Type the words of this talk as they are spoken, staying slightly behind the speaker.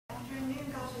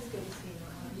afternoon. Gosh, it's good to see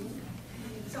you.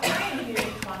 So I am here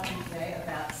to talk to you today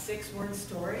about six-word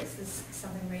stories. This is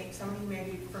something some of you may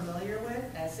be familiar with,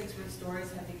 as six-word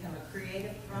stories have become a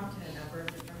creative prompt in a number of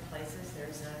different places.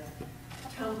 There's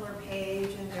a Tumblr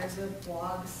page and there's a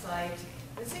blog site.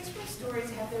 The six-word stories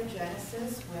have their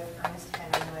genesis with Ernest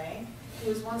Hemingway, who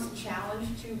was once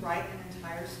challenged to write an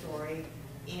entire story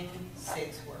in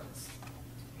 6 words.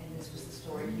 And this was the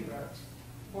story he wrote: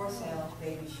 For Sale,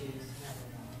 Baby Shoes, Never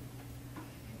Known.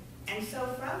 And so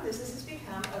from this has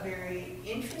become a very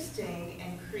interesting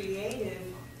and creative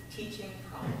teaching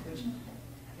prompt, which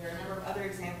there are a number of other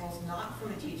examples, not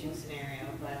from a teaching scenario,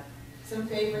 but some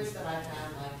favorites that I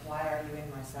found, like, why are you in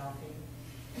my selfie?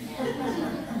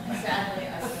 And sadly,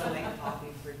 I still make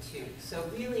coffee for 2. So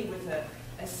really with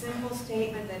a simple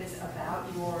statement that is about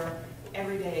your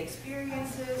everyday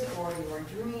experiences or your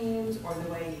dreams or the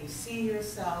way you see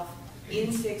yourself,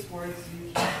 in 6 words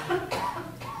you can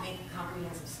make a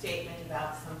comprehensive statement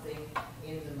about something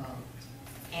in the moment.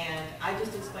 And I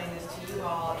just explained this to you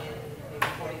all in maybe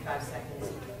 45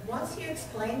 seconds. Once you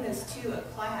explain this to a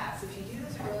class, if you do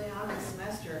this early on in the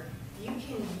semester, you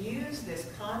can use this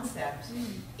concept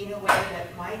in a way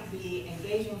that might be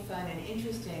engaging, fun, and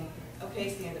interesting. Okay,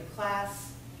 it's the end of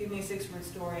class. Give me a 6-word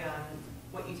story on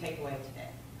what you take away today.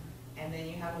 And then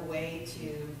you have a way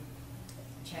to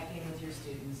check in with your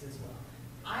students as well.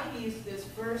 I used this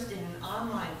first in an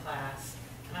online class,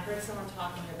 and I heard someone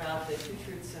talking about the 2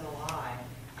 truths and a lie.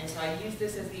 And so I used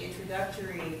this as the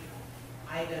introductory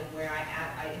item where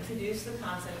I introduced the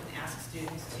concept and asked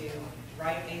students to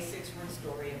write a 6-word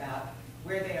story about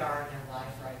where they are in their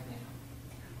life right now.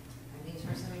 And these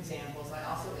were some examples. I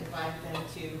also invited them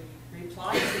to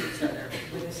reply to each other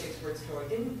with a 6-word story.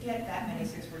 Didn't get that many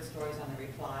 6-word stories on the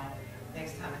reply.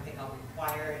 Next time I think I'll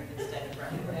require it instead of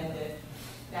recommend it.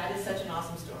 That is such an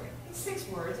awesome story. It's 6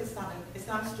 words. It's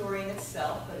not a story in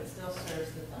itself, but it still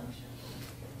serves the function.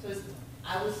 So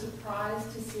I was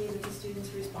surprised to see that the students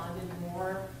responded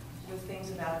more with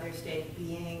things about their state of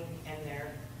being and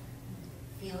their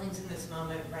feelings in this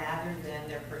moment rather than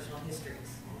their personal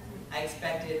histories. I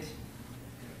expected,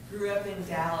 grew up in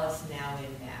Dallas, now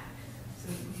in Mac.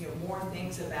 So more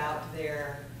things about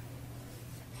their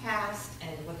past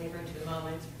and what they bring to the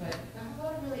moment, but a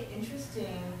lot of really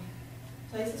interesting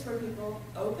places where people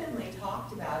openly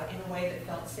talked about in a way that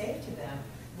felt safe to them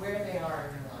where they are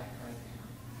in their life right now.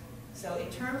 So in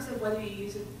terms of whether you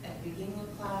use it at the beginning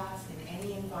of class, in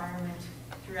any environment,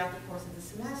 throughout the course of the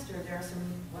semester, there are some,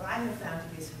 what I have found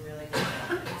to be some really good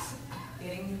methods.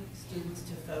 Getting students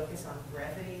to focus on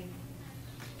brevity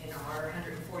in our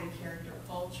 140 character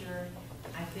culture.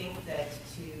 I think that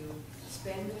to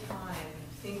spend the time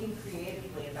thinking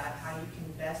creatively about how you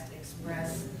can best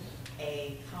express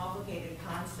a complicated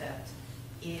concept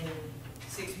in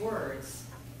 6 words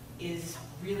is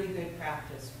really good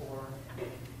practice for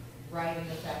writing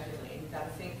effectively. And you've got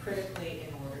to think critically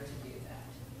in order to do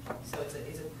that. So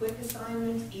it's a quick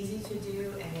assignment, easy to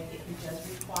do, and it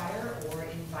does require or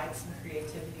invite some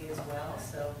creativity as well.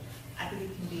 So I think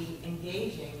it can be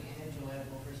engaging and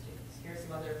enjoyable for students. Here are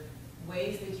some other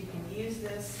ways that you can use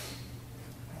this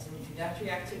as an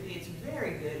introductory activity. It's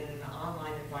very good in an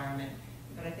online environment,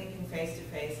 but I think in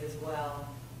face-to-face as well,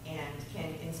 and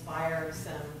can inspire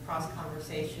some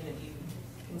cross-conversation. If you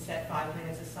can set 5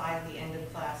 minutes aside at the end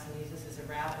of class and use this as a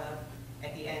wrap-up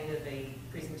at the end of a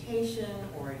presentation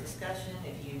or a discussion,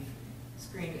 if you've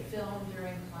screened a film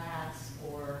during class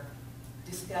or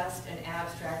discussed an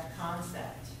abstract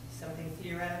concept, something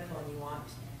theoretical, and you want,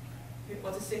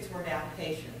 what's a 6-word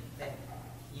application that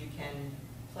you can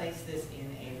place this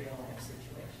in a real-life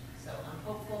situation. So I'm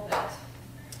hopeful that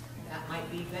that might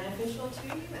be beneficial to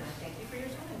you, and I thank you for your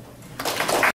time.